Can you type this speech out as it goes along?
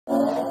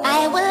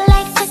I would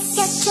like to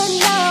get to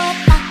know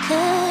if I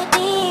could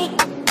be.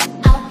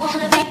 I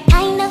wanna be the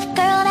kind of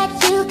girl that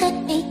you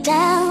could be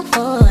down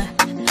for.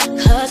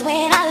 Cause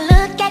when I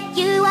look at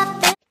you, I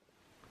feel.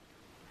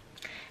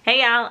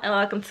 Hey y'all, and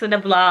welcome to the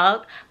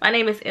vlog. My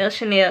name is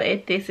Elleshanell.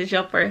 If this is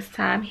your first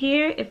time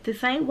here, if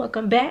this ain't,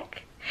 welcome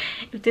back.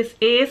 If this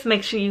is,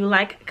 make sure you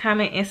like,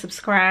 comment, and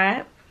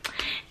subscribe.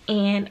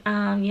 And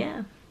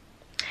yeah,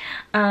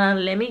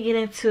 let me get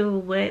into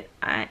what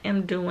I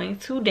am doing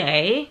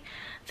today.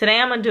 Today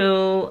I'm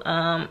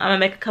gonna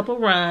make a couple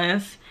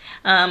runs,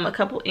 a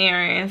couple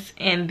errands,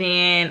 and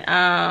then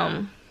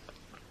I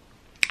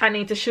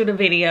need to shoot a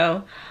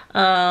video.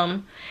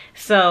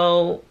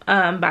 So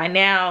by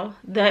now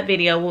that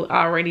video will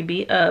already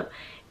be up.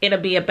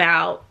 It'll be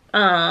about 2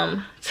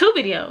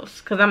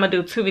 videos, because I'm gonna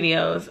do 2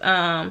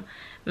 videos.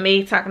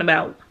 Me talking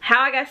about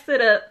how I got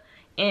stood up,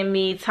 and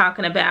me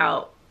talking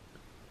about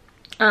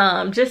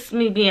just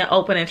me being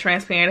open and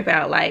transparent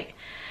about like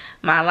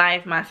my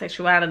life, my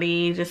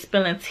sexuality, just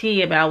spilling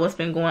tea about what's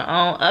been going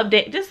on,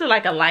 update, just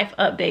like a life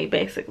update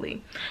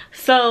basically.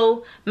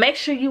 So make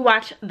sure you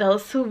watch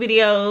those 2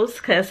 videos,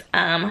 because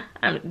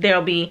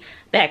they'll be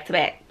back to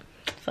back,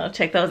 so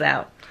check those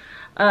out.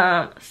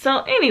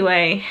 So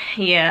anyway,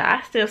 yeah,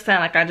 I still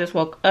sound like I just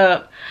woke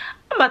up.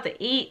 I'm about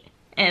to eat,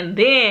 and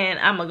then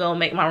I'm gonna go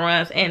make my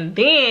runs, and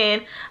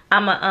then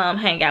I'm gonna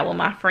hang out with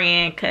my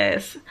friend,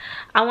 because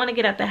I want to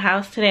get out the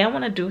house today. I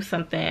want to do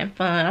something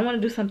fun. I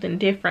want to do something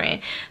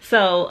different.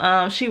 So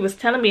she was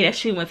telling me that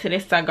she went to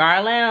this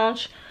cigar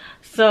lounge,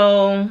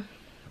 so I'm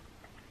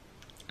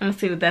gonna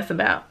see what that's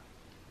about.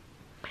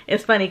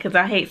 It's funny because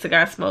I hate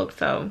cigar smoke,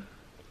 so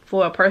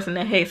for a person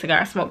that hates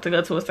cigar smoke to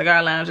go to a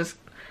cigar lounge is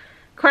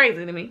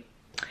crazy to me.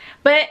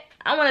 But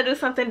I want to do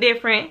something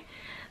different,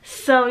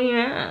 so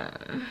yeah.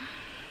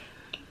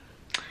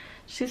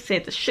 She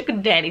said the Sugar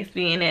Daddies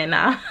be in there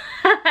now.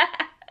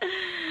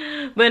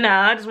 But no,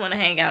 I just want to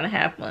hang out and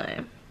have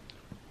fun.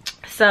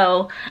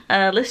 So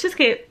let's just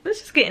get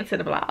into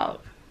the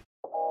vlog.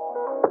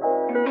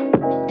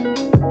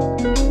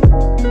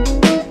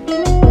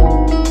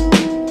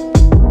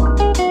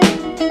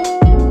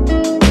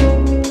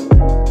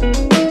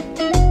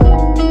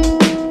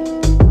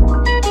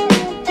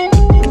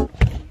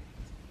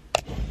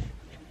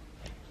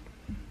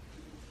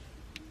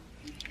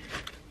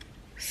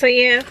 So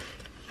yeah,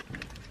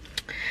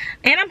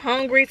 and I'm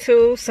hungry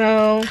too,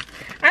 so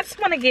I just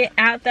want to get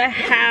out the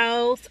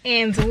house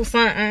and do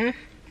something.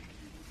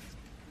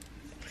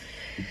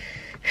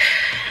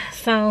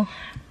 So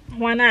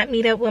why not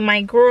meet up with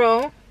my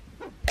girl?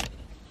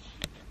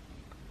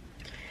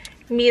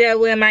 Meet up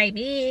with my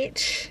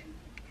bitch.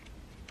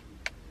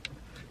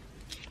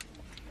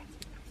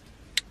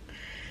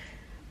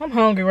 I'm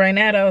hungry right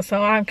now though,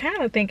 so I'm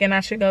kind of thinking I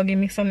should go get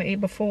me something to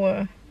eat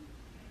before,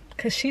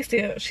 cause she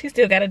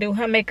still got to do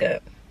her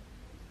makeup.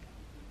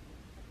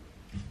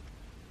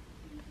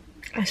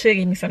 I should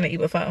give me something to eat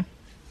before.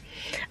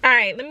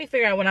 Alright, let me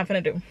figure out what I'm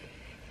finna do.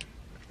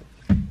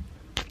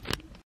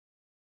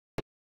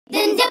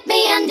 Then dip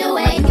me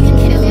underway. You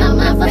can fill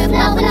my mind for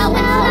flow, flow.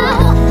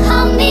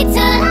 Hold me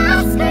till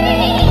I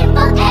scream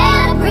for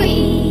every,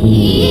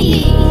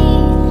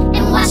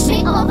 and wash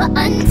me over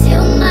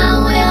until my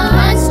will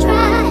runs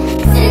dry.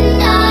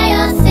 Send all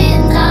your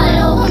sins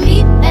all over me,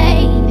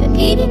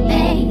 baby,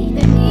 baby.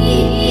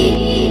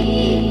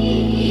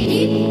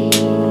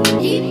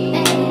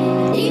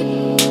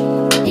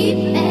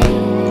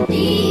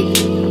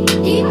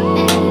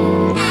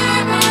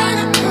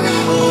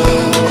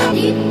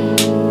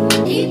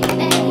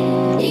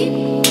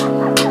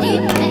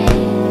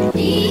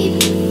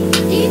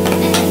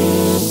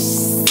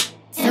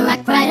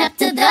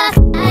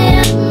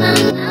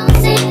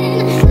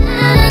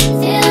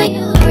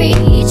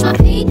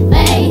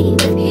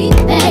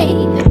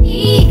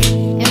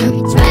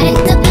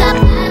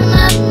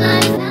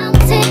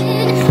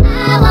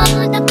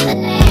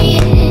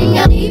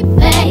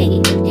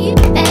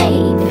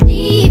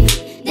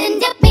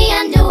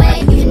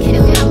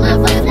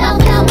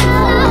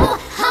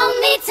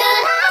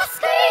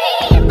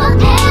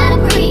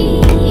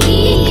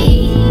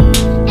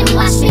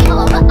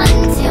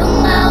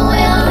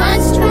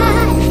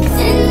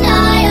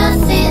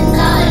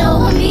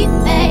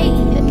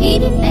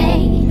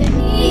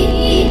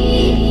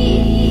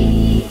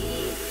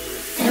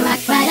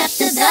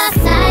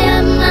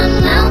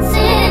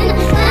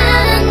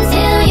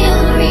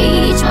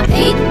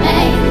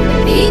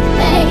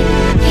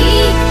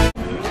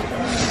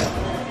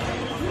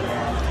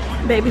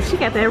 Baby, she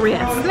got that real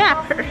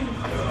snapper.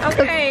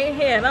 Okay,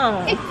 head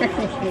on.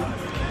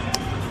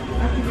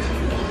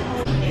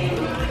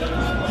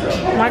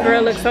 My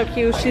girl looks so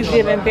cute. She's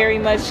giving very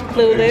much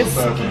Clueless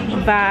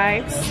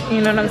vibes.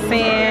 You know what I'm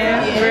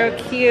saying? Real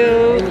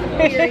cute.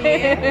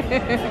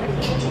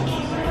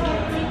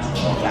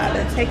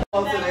 Gotta take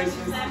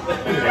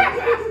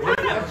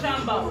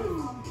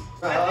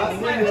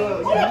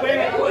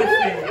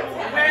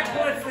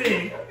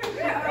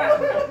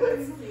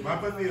My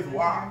pussy is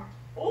wild.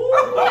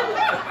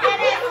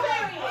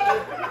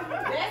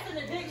 That's in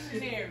the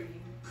dictionary.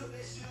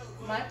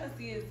 My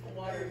pussy is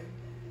watery.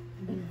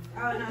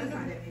 Oh, no, it's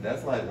not that.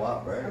 That's like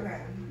WAP, right?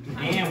 Okay.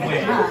 And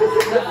wet.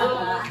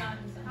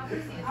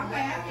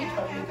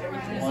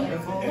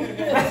 Wonderful.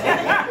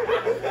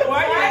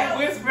 Why you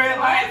whispering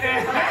like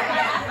that?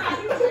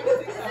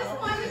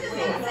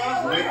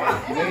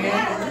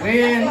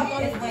 When?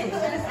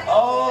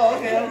 Oh,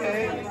 okay.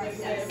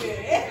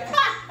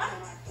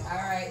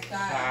 Alright,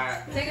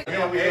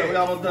 stop. We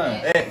almost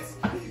done. X.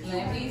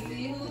 Let me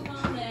see who's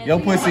on that. Your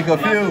pussy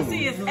confused.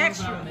 See, it's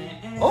extra.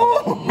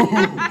 Oh,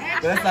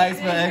 that's how you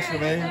spell extra,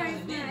 man.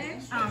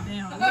 Oh,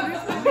 damn.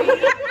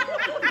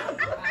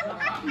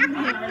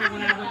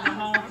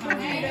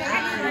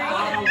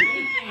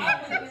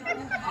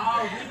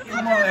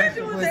 Come on,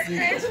 extra pussy.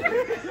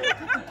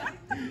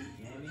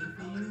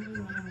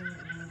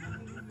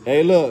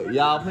 Hey, look,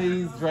 y'all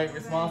please drink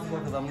responsible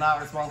because I'm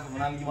not responsible when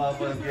none of you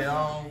motherfuckers get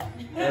home.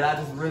 And I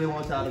just really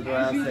want y'all to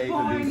drive safe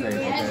and be safe,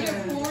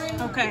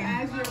 okay?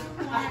 Okay.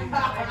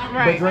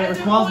 But drink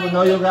responsible,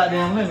 know your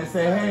goddamn limit.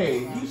 Say,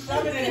 hey.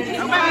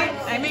 Okay.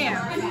 Amen.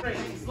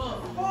 4.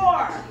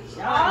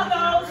 All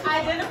those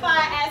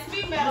identify as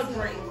female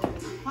drink.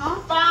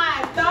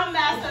 5. Thumb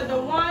master,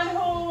 the one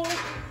whoever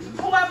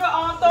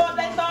throw up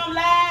that thumb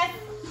last,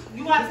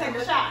 you want to take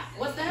a shot.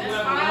 What's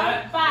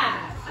that? 5. I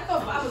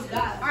thought 5 was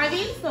God. Are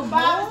these the 5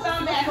 balls? is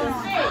thumb master. 6.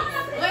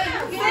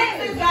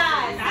 6 is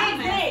guys.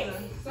 6.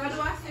 So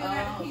do I still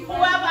have to keep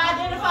Whoever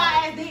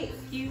identify as these.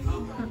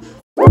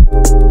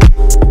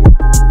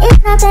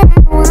 It's not that I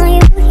don't want you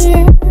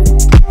here,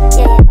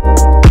 yeah.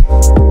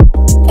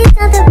 It's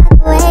not the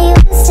way you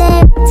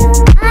stare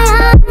into my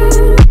eyes.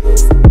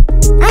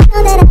 I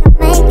know that I don't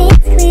make things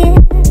clear.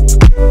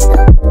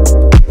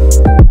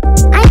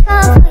 I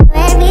fall for you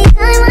every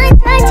time I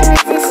try to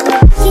resist you.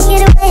 You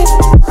get away,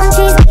 palm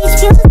trees, beach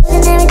views,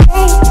 and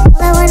everything.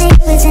 All I wanna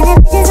do is in the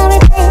pictures on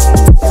replay.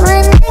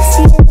 Right next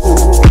to you,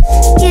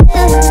 you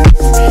do.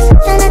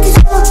 Try not to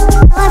show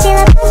how I feel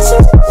about you.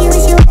 You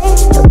wish you were, but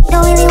you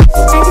don't really want.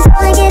 I just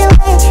wanna get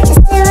away and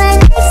sit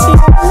right next to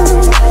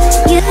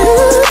you.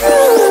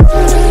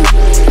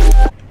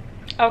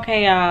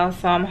 Okay, y'all,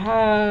 so I'm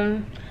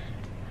home.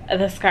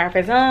 The scarf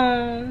is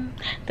on.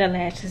 The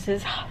lashes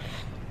is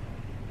off.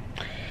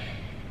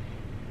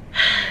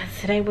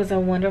 Today was a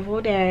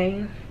wonderful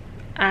day.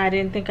 I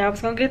didn't think I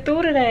was gonna get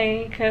through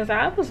today because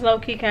I was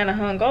low-key kind of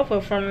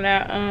hungover from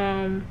that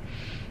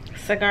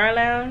cigar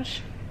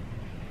lounge.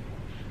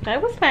 They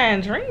was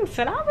buying drinks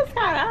and I was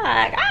kind of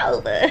like,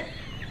 oh.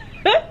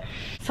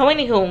 So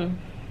anywho,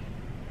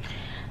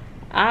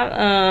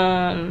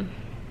 I'm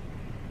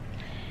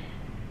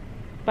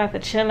about to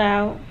chill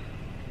out.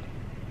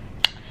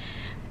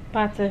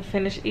 About to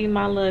finish eating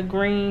my little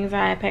greens.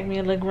 I packed me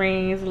a little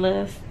greens, a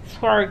little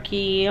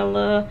turkey, a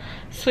little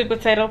sweet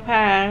potato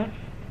pie.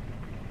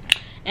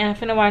 And I'm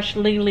finna watch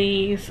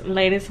Lily's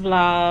latest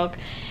vlog.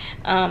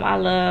 I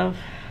love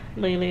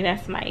Lily.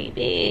 That's my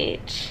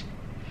bitch.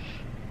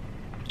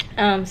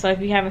 So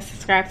if you haven't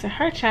subscribed to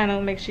her channel,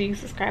 make sure you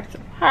subscribe to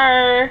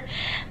her.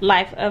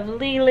 Life of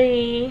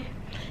Lily.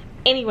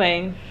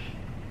 Anyway,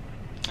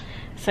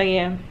 so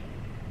yeah,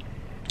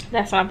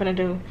 that's what I'm gonna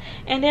do.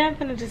 And then I'm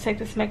gonna just take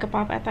this makeup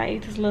off after I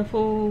eat this little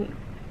food.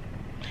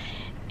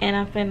 And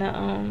I'm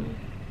finna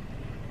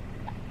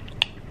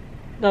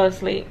go to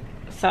sleep.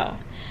 So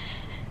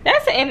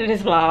that's the end of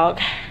this vlog.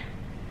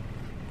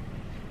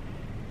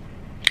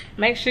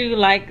 Make sure you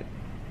like.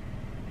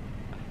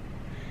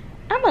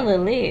 I'm a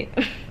little lit.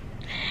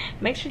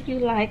 Make sure you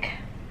like,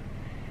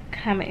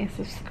 comment, and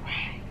subscribe.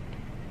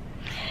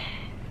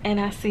 And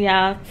I'll see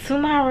y'all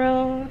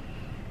tomorrow.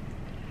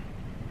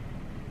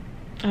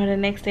 Or the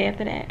next day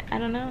after that. I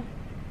don't know.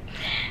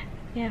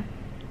 Yeah.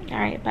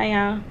 Alright, bye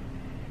y'all.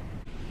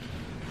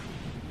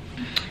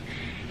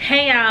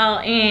 Hey y'all,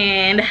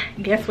 and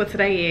guess what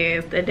today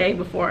is? The day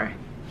before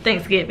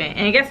Thanksgiving.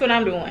 And guess what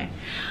I'm doing?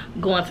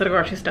 Going to the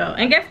grocery store.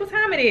 And guess what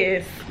time it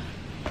is?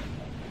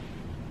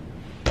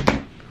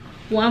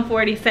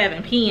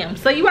 1:47 p.m.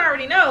 So you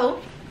already know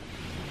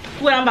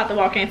what I'm about to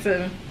walk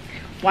into.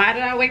 Why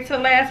did I wait till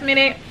the last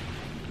minute?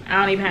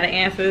 I don't even have the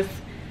answers.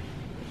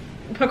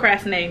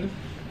 Procrastinating.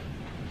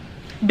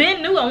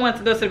 Ben knew I wanted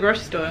to go to the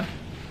grocery store,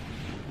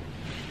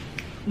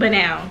 but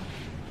now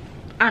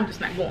I'm just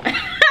not going.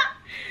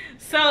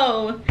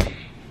 So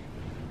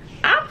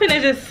I'm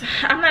finna just,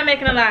 I'm not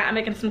making a lot. I'm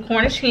making some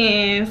Cornish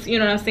hens, you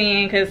know what I'm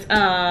saying? Because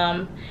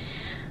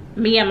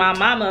me and my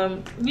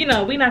mama, you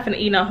know, we not finna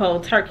eat no whole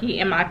turkey.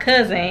 And my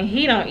cousin,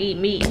 he don't eat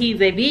meat. He's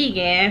a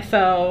vegan.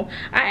 So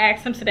I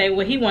asked him today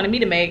what he wanted me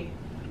to make.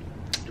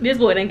 This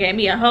boy done gave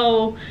me a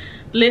whole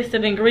list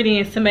of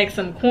ingredients to make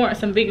some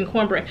vegan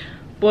cornbread.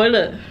 Boy,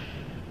 look,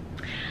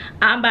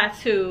 I'm about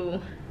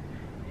to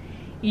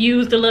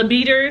use the little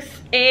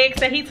beaters eggs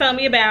that he told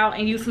me about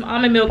and use some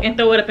almond milk and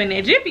throw it up in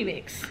that Jiffy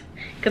Mix.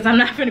 Cause I'm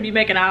not gonna be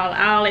making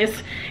all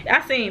this.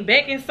 I seen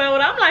baking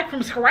soda. I'm like,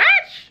 from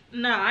scratch?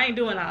 No, I ain't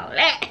doing all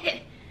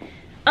that.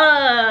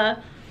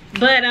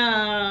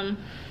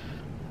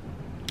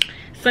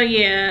 So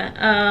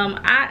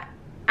yeah,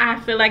 I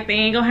feel like they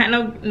ain't gonna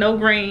have no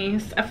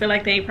greens. I feel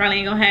like they probably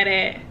ain't gonna have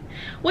that,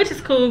 which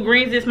is cool.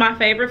 Greens is my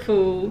favorite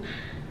food,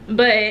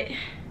 but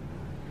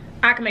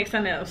I can make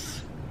something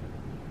else.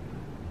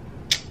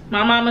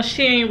 My mama,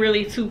 she ain't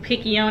really too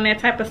picky on that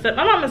type of stuff.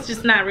 My mama's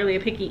just not really a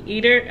picky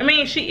eater. I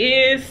mean, she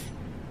is,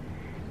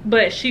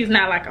 but she's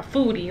not like a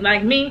foodie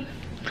like me.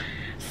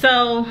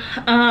 So,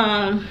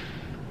 I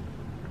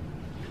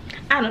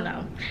don't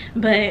know.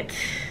 But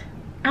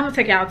I'm gonna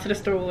take y'all to the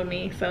store with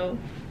me so,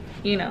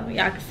 you know,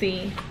 y'all can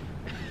see.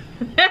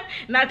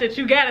 Not that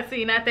you gotta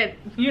see, not that,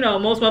 you know,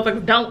 most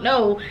motherfuckers don't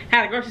know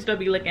how the grocery store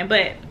be looking,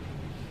 but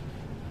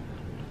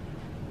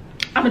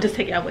I'm gonna just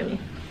take y'all with me.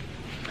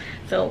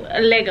 So,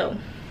 Lego.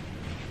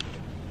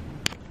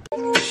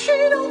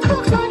 She don't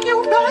look like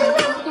you,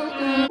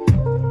 baby.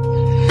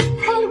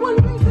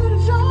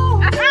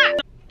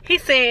 He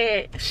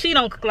said she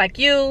don't cook like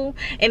you,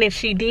 and if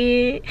she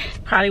did,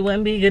 probably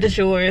wouldn't be good as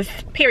yours.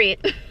 Period.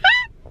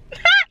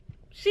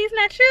 She's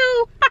not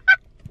you.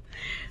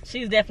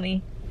 She's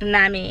definitely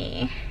not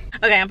me.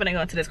 Okay, I'm gonna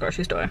go into this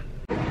grocery store.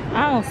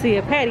 I don't see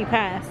a patty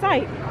pie in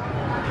sight.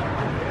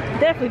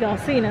 Definitely don't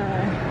see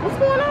none. What's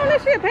going on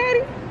this shit,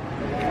 Patty?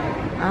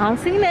 I don't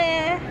see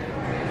none.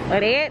 Where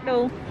they at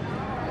though?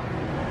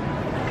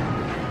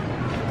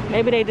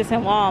 Maybe they just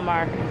in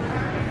Walmart.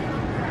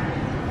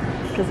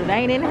 Cause it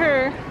ain't in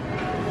her.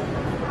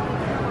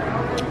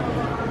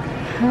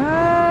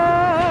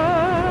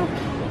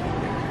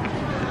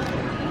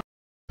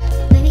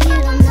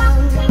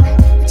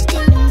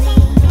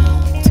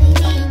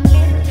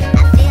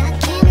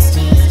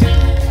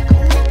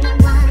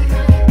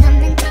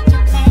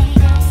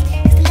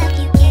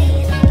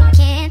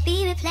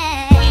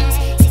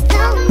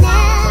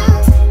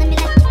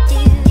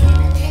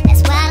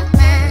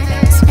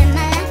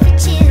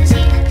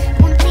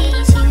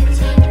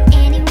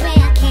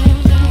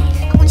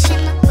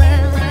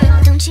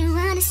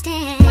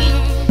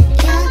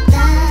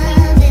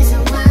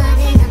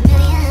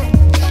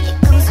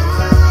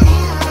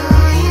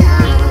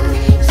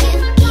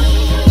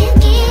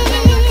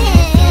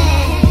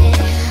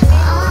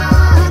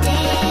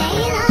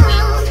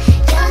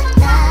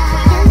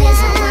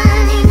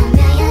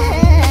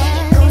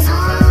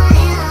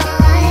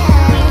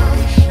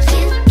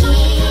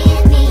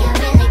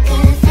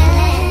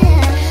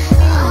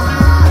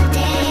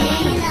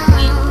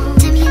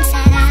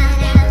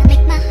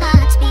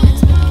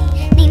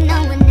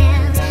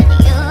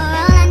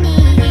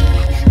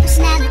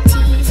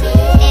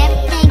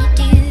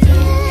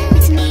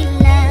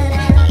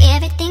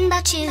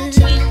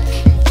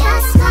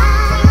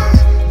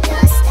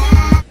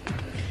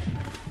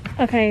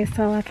 Okay,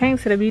 so I came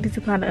to the beauty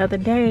supply the other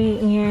day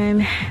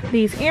and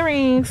these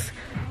earrings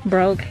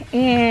broke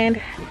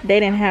and they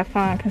didn't have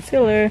fine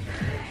concealer,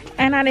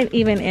 and I didn't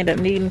even end up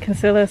needing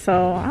concealer,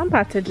 so I'm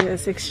about to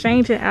just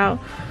exchange it out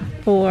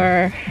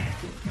for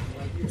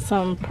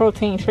some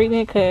protein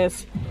treatment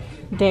because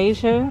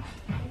Deja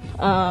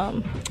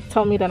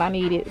told me that I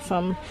needed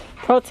some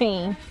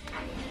protein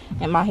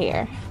in my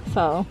hair.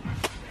 So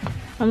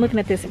I'm looking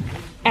at this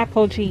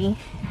Apogee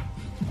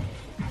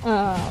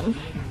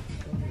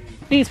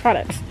these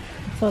products.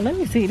 So let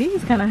me see,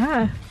 these kind of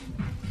high.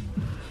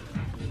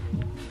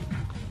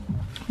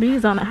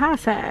 These on the high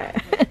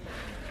side.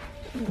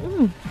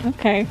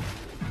 Okay.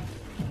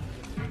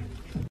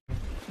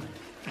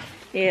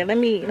 Yeah, let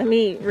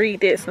me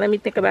read this. Let me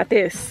think about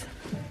this.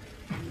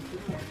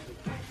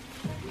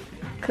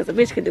 Cause a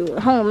bitch could do a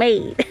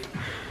homemade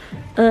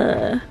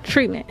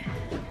treatment.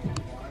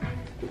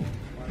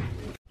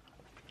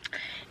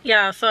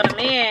 Y'all, so the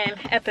man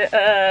at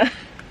the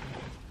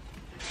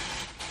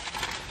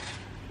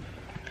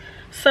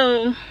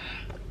so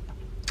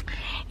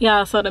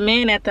the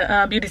man at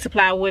the beauty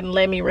supply wouldn't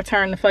let me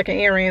return the fucking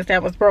earrings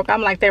that was broke.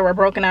 I'm like, they were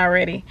broken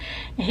already,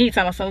 and he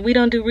told me, so we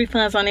don't do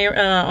refunds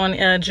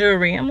on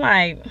jewelry. I'm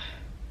like,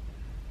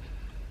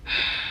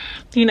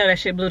 you know, that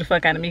shit blew the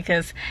fuck out of me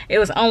because it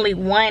was only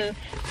one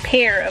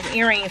pair of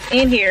earrings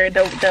in here.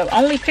 The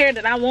only pair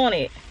that I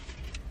wanted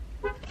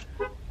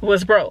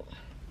was broke,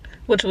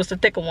 which was the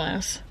thicker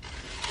ones.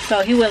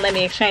 So he wouldn't let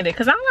me exchange it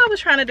because all I was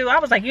trying to do, I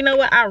was like, you know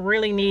what, I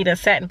really need a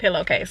satin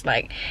pillowcase.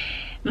 Like,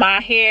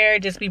 my hair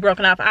just be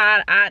broken off.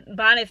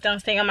 Bonnets don't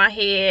stay on my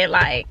head,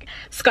 like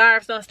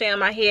scarves don't stay on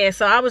my head.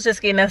 So I was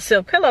just getting a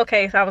silk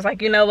pillowcase. I was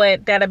like, you know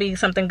what, that'll be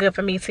something good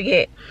for me to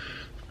get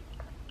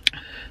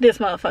this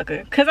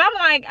motherfucker. Cause I'm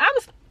like,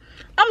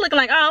 I'm looking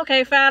like, oh,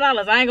 okay,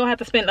 $5. I ain't gonna have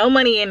to spend no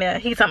money in there.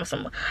 He's talking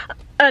some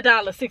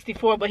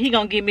 $1.64, but he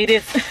gonna give me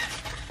this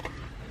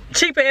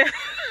cheap ass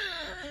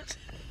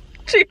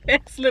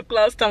lip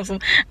gloss. Thompson,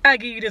 I'll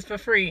give you this for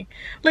free.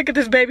 Look at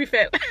this baby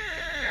fat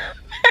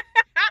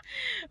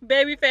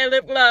baby fat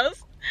lip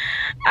gloss.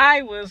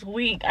 I was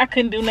weak. I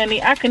couldn't do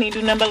nothing. I couldn't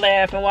even do nothing but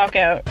laugh and walk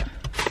out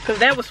because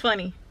that was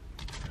funny.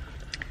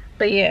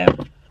 But yeah,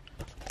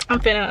 I'm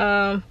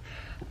finna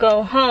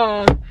go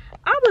home.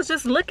 I was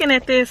just looking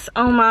at this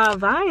on my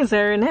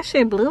visor and that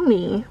shit blew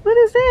me. What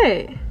is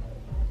that?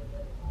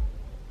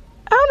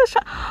 I was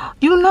trying.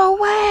 You know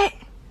what?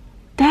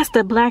 That's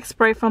the black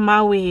spray from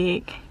my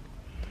wig.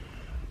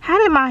 How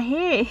did my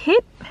head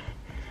hit?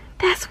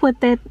 That's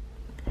what that.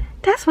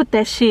 That's what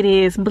that shit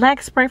is.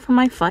 Black spray from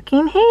my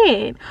fucking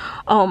head.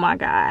 Oh my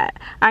god.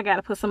 I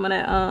gotta put some of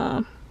that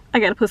I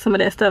gotta put some of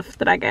that stuff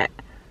that I got.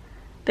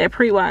 That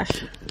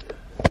pre-wash.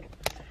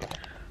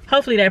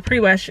 Hopefully that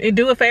pre-wash, it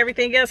do it for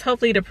everything else.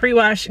 Hopefully the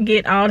pre-wash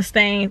get all the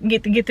stain,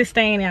 get the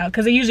stain out,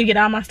 because it usually get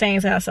all my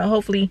stains out. So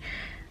hopefully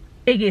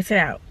it gets it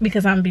out,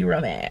 because I'm gonna be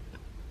real mad.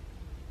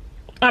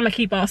 I'm gonna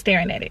keep on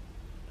staring at it.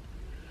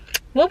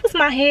 What was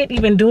my head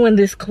even doing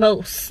this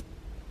close?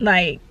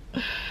 Like,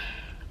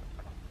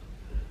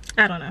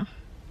 I don't know.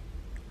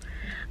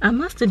 I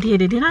must have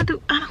did it. Did I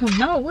do? I don't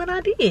know what I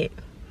did.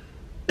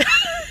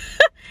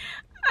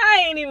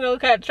 I ain't even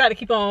gonna try to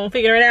keep on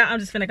figuring it out. I'm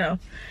just finna go.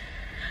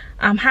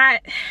 I'm hot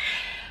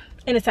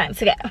and it's time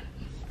to go.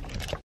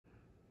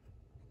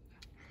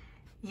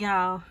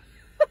 Y'all,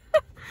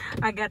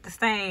 I got the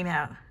stain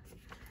out.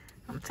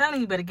 I'm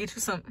telling you, better get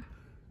you some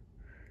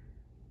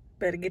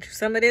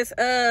of this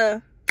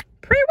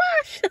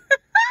pre-wash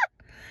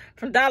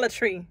from Dollar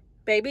Tree,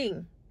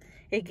 baby.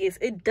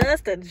 It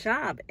does the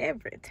job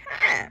every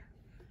time.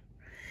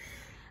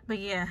 But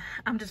yeah,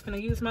 I'm just gonna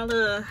use my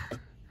little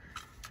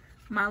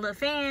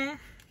fan,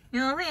 you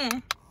know what I'm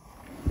saying?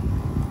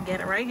 Get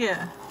it right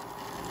here.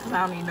 Cause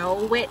I don't need no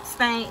wet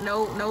stain,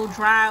 no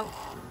dry.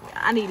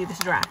 I needed this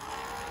dry.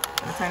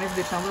 I'm gonna turn this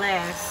bitch on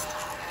blast.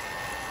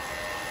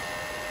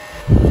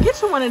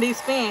 Get you one of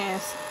these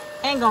fans.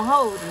 Ain't gonna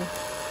hold you.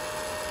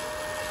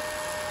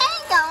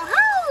 Ain't gonna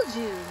hold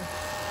you.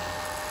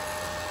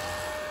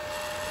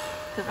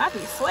 Cause I be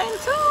sweating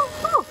too.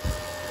 Whew.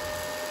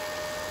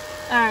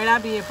 Alright,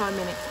 I'll be here for a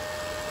minute.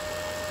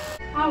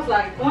 I was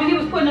like, when he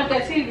was putting up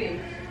that TV,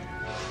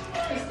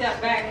 he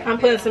stepped back. I'm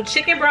putting some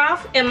chicken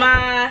broth in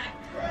my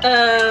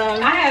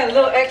I had a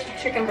little extra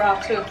chicken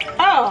broth too.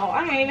 oh,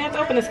 I ain't even have to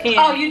open this can.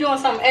 Oh, you doing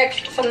something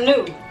extra, some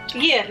new?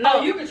 Yeah, no.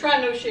 Oh, you can try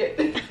new shit.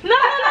 No,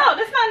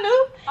 that's not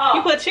new. Oh.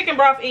 You put chicken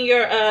broth in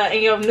your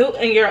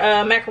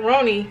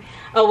macaroni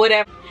or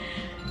whatever.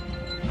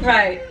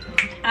 Right.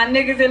 Our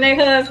niggas and their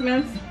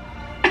husbands.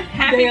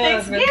 Happy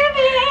Their Thanksgiving!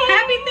 husbands.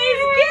 Happy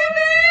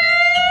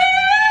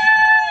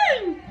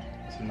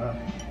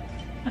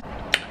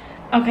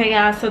Thanksgiving! Okay,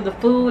 y'all, so the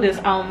food is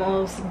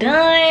almost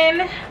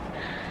done.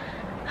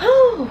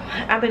 Whew,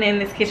 I've been in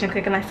this kitchen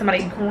cooking like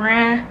somebody's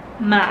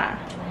grandma.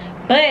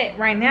 But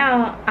right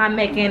now, I'm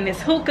making this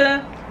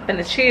hookah. I'm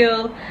gonna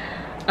chill. Me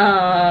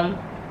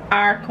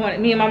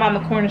and my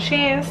mama corn and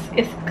chins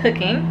is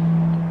cooking.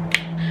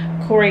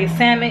 Corey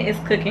salmon is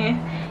cooking.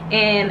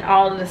 And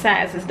all of the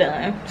sides is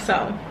done.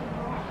 So,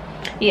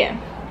 yeah.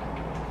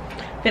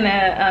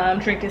 Gonna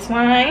drink this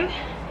wine.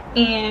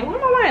 And where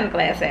my wine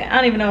glass at? I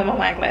don't even know where my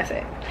wine glass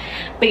at.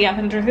 But yeah, I'm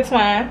gonna drink this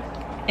wine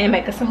and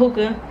make us a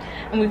hookah.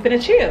 And we finna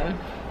chill.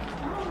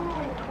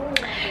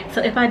 So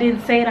if I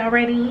didn't say it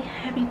already,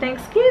 happy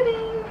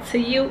Thanksgiving to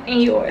you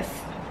and yours.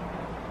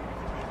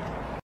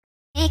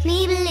 Make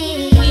me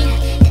believe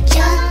that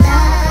your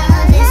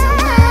love is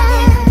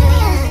mine.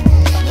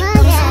 It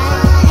goes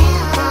on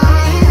and on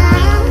and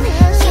on.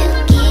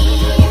 You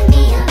give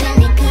me a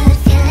really good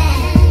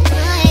feeling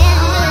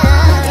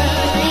all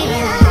day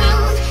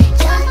long.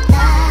 Your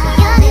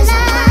love is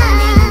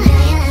mine.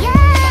 It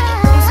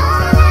goes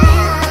on and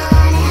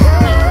on.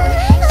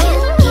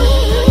 You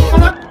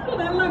give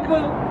That look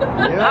good.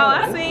 Oh,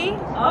 I see.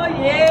 Oh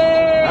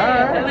yeah.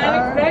 Alright,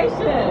 Atlantic alright.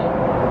 Station.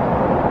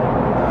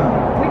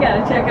 We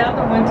gotta check out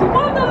the Winter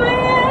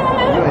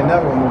Wonderland. You ain't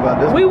never gonna move out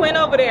this. We went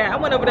over there. I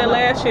went over there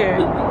last year.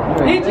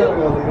 Did you? Never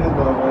gonna leave this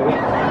motherfucker.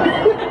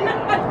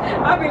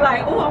 I'll be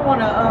like, oh, I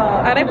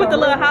wanna. They put the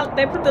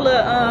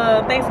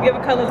little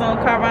Thanksgiving colors on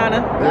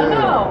Carvana. I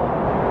know.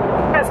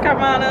 That's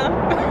Carvana.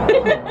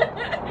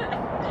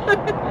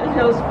 That's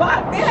your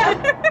spot there.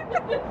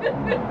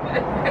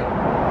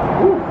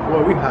 Ooh,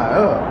 boy, we high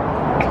up.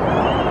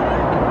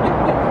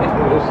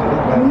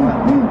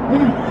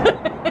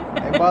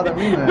 Ain't bother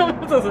me, man.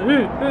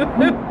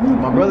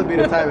 My brother be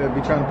the type that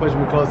be trying to push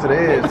me close to the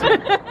edge. Say,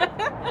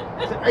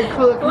 hey,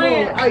 Cook, come on.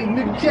 Hey,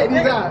 nigga, check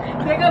these out.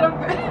 They're gonna.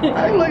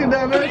 I ain't looking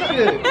down that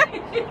shit.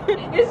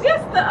 It's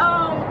just the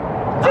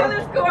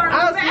tennis score.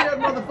 I'll see that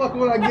motherfucker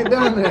when I get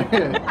down there.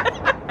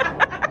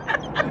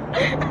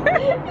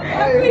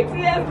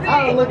 PTSD.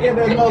 I'll look at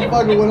that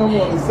motherfucker when I'm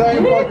on the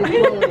same fucking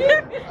floor.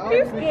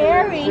 He's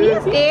scary.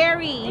 He's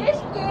scary. It's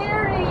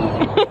scary.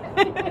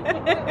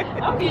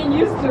 I'm getting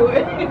used to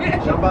it.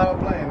 Jump out of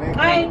a plane, nigga.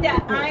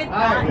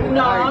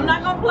 No, I'm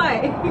not gonna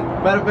play.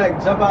 Matter of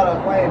fact, jump out of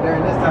a plane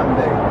during this time of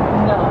day.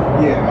 No.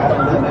 Yeah, I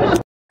done done that.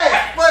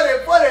 What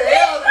the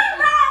hell? What's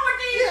wrong with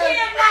these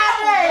kids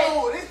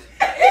nowadays?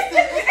 It's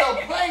the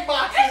play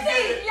boxes.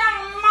 These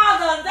young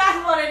mothers, that's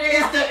what it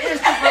is. It's the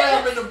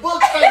Instagram and the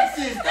book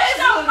faces.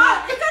 That's So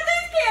much, because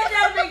these kids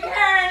just be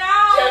carrying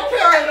on.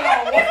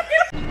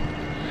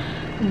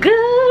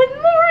 Good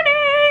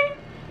morning.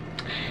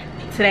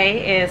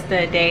 Today is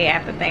the day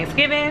after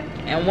Thanksgiving,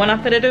 and what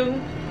I'm finna do,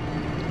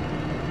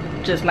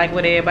 just like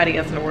what everybody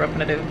else in the world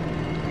finna do,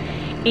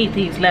 eat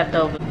these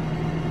leftovers.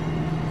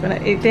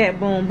 Finna eat that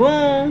boom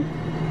boom.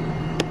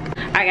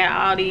 I got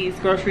all these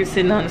groceries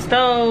sitting on the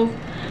stove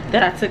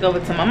that I took over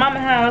to my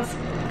mama's house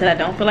that I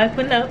don't feel like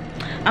putting up.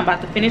 I'm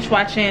about to finish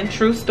watching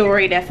True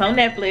Story. That's on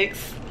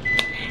Netflix.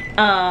 And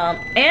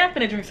I'm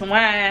finna drink some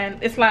wine.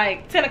 It's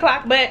like 10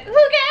 o'clock, but who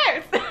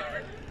cares?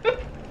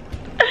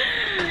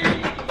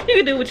 You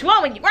can do what you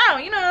want when you're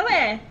grown, you know what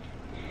I'm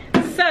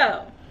saying?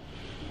 So,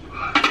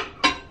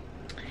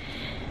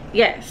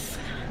 yes,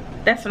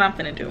 that's what I'm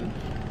finna do.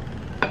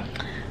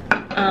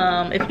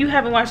 If you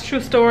haven't watched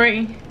True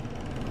Story,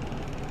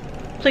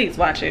 please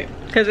watch it,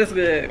 because it's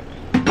good.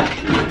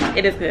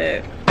 It is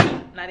good.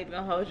 Not even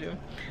gonna hold you.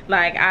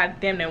 Like, I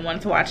damn near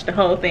wanted to watch the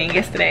whole thing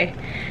yesterday.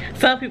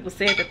 Some people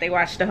said that they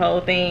watched the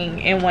whole thing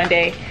in one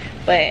day,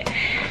 but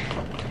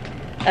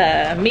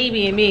me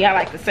being me, I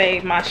like to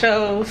save my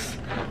shows.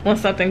 Want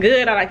something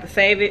good, I like to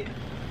save it.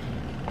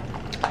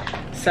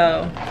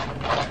 So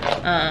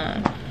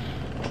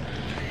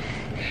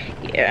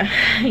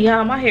yeah,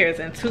 y'all, my hair is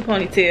in 2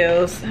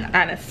 ponytails.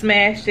 I done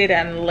smashed it,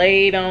 I done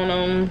laid on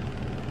them.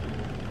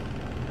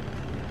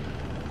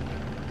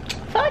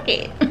 Fuck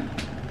it.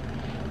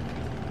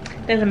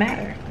 Doesn't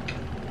matter.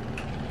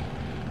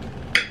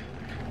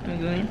 I'm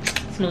doing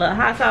some little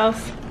hot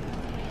sauce,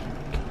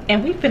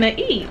 and we finna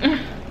eat.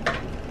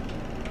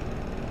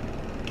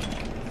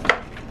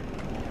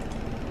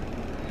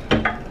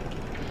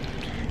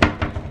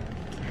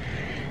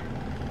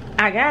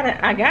 I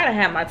gotta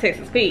have my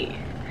Texas Pete.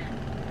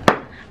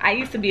 I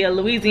used to be a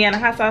Louisiana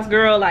hot sauce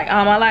girl like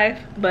all my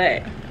life,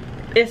 but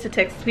it's the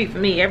Texas Pete for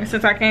me. Ever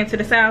since I came to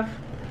the South,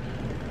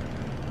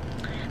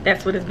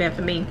 that's what it's been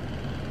for me.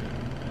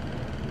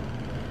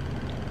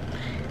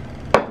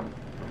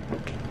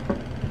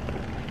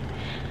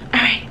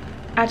 Alright,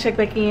 I'll check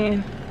back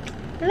in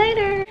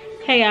later.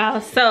 Hey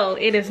y'all, so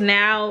it is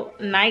now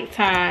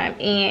nighttime,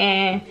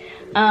 and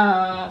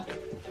got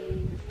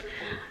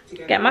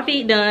my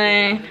feet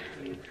done.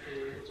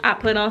 I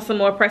put on some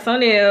more press on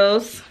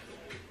nails,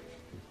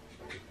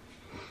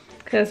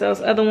 because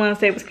those other ones,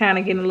 they was kind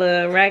of getting a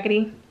little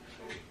raggedy.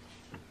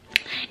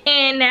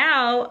 And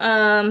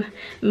now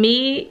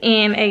me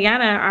and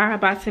Ayana are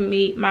about to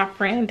meet my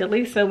friend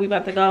Delisa. We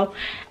about to go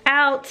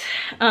out.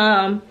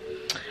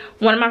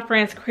 One of my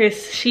friends,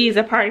 Chris, she's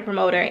a party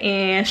promoter,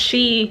 and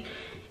she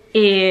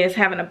is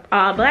having a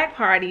all-black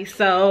party.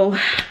 So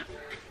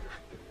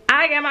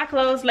I got my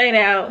clothes laid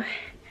out.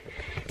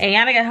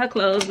 Ayana got her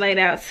clothes laid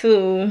out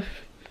too.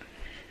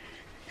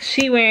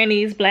 She wearing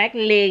these black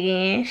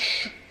leggings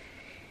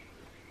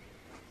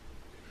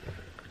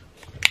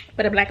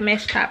with a black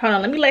mesh top. Hold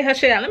on, let me lay her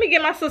shit out. Let me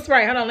get my sister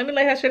right. Hold on, let me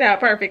lay her shit out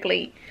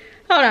perfectly.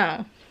 Hold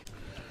on.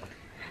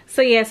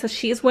 So yeah, so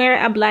she's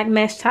wearing a black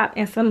mesh top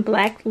and some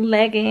black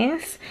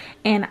leggings,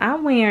 and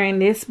I'm wearing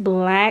this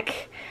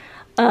black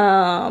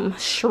shredded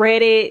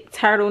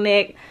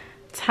turtleneck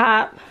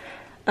top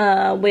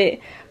with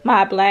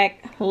my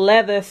black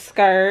leather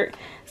skirt.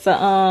 So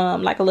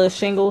like a little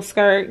shingle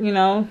skirt, you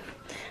know,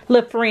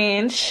 little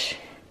fringe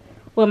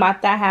with my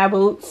thigh high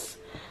boots.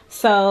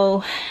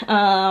 So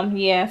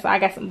yeah, so I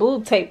got some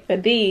boob tape for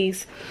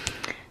these,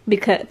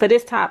 because for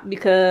this top,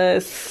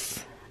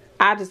 because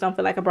I just don't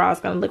feel like a bra is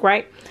gonna look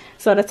right.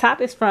 So the top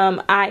is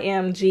from I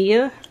Am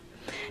Gia.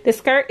 The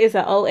skirt is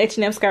an old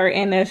H&M skirt,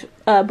 and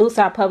the boots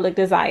are Public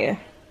Desire.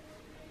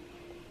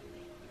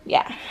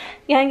 Yeah.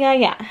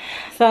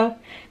 So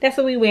that's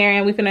what we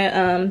wearing. We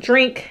finna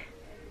drink,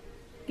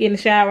 get in the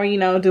shower, you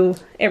know, do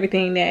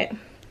everything that,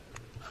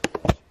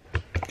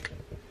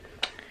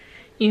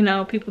 you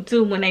know, people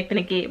do when they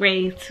finna get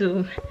ready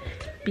to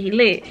be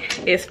lit.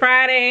 It's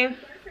Friday.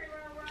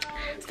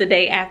 It's the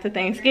day after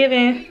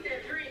Thanksgiving.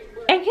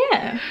 And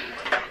yeah,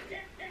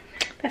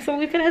 that's what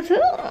we finna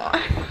do.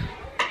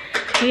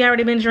 We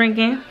already been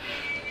drinking.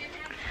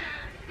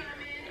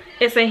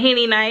 It's a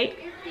Henny night.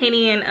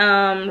 Henny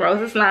and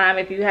roses lime.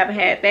 If you haven't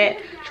had that,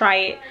 try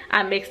it.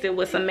 I mixed it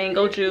with some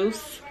mango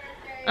juice.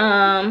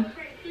 Anyway,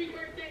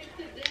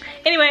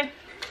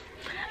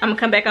 I'm gonna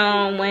come back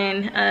on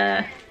when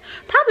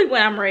probably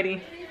when I'm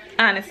ready.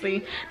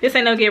 Honestly, this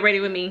ain't no get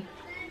ready with me.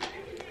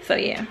 So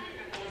yeah,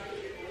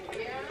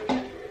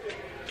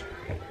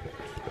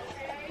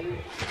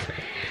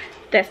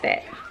 that's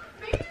that.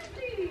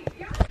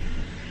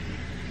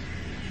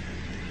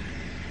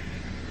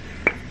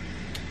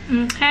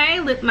 Okay,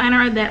 lip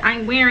liner that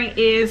I'm wearing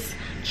is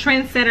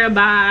Trendsetter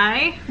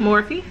by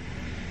Morphe.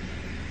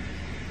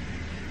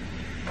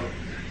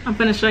 I'm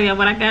gonna show you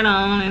what I got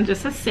on in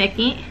just a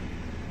second.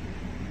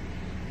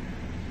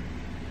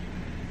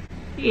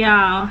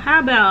 Y'all,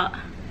 how about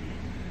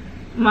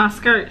my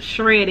skirt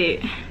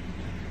shredded?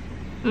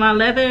 My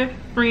leather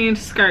fringe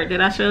skirt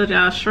that I showed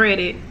y'all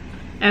shredded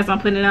as I'm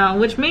putting it on,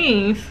 which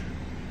means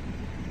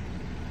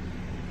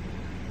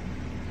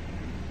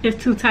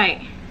it's too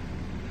tight.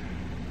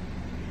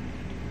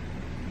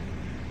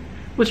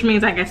 Which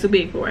means I got too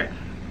big for it.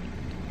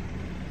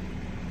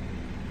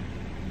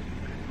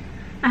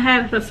 I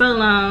had it for so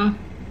long.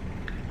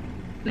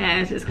 Now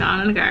it's just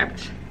gone in the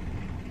garbage.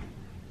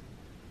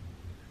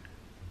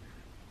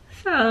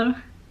 So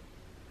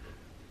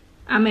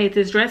I made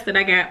this dress that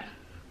I got.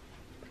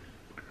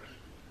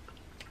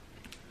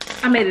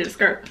 I made it a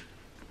skirt.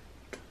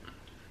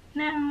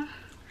 Now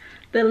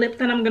The lip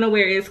that I'm gonna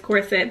wear is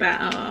Corset by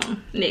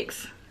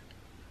NYX.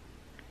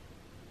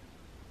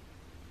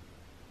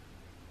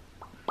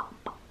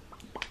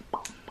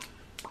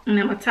 And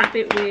I'm gonna top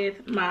it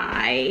with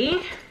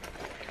my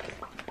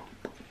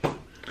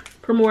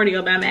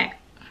Primordial by MAC.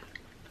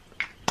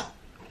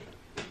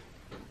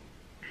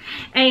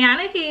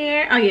 Ayana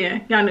here. Oh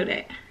yeah, y'all knew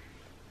that.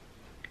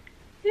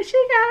 Here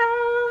she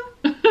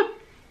go.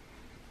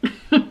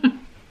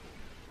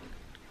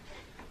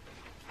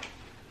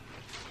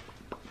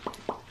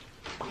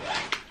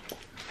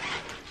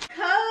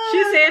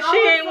 She said she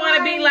ain't want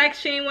to be like,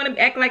 she ain't want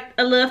to act like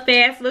a little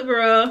fast little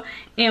girl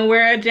and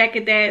wear a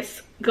jacket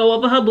that's go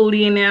over her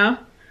booty and now.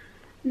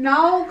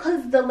 No,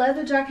 cause the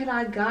leather jacket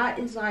I got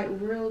is like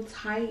real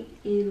tight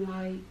and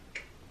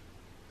like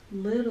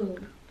little,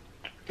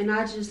 and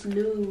I just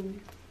knew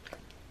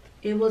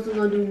it wasn't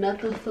gonna do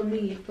nothing for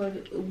me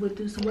with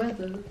this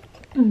weather.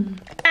 It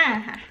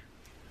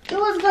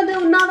wasn't gonna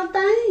do not a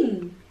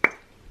thing.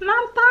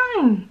 Not a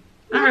thing.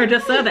 I heard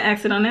just the other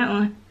accent on that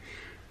one.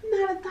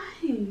 Not a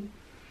thing.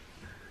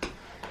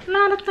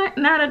 Not a thing.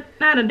 Not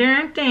a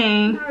darn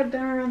thing. Not a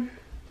darn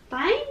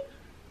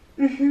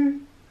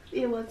thing.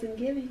 It wasn't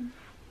giving.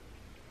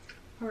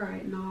 All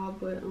right, nah,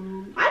 but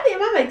I did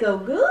my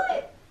makeup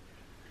good.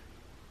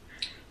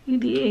 You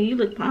did. You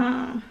look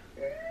bomb.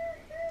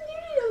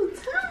 You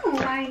too.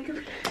 Like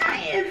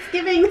it's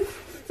giving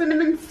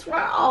cinnamon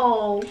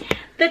swirl.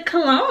 The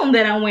cologne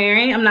that I'm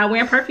wearing, I'm not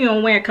wearing perfume.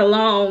 I'm wearing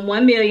cologne.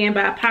 1 Million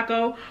by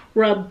Paco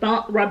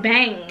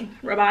Rabanne.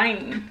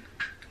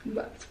 You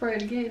about to spray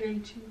it again,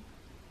 ain't you?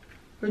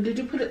 Or did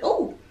you put it?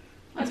 Oh,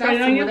 I got sprayed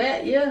it on some you? of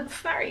that. Yeah.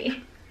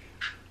 Sorry.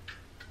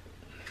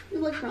 You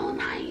look real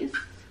nice.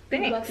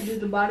 Thanks. I'm about to do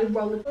the body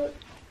roller.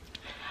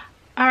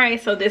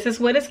 Alright, so this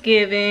is what it's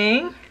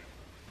giving.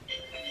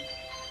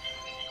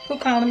 Who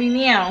calling me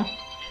meow?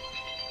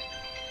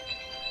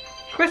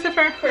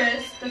 Christopher?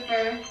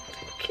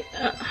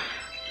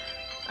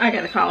 I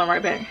gotta call him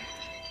right back.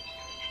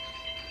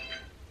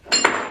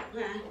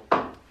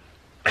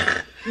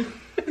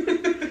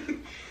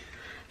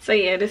 So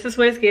yeah, this is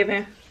what it's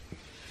giving.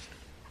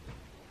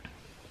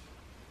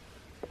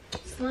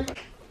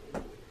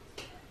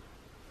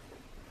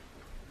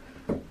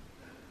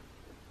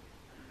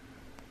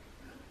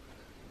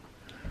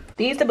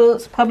 These the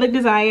boots, Public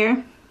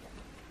Desire.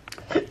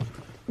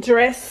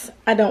 Dress,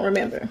 I don't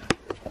remember.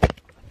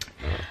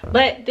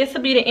 But this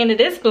will be the end of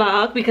this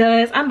vlog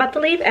because I'm about to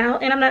leave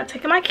out and I'm not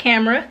taking my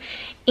camera.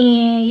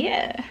 And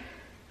yeah,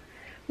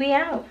 we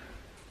out.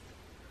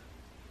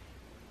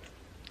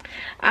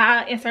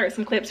 I'll insert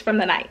some clips from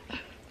the night.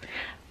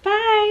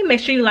 Bye. Make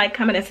sure you like,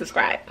 comment, and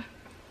subscribe.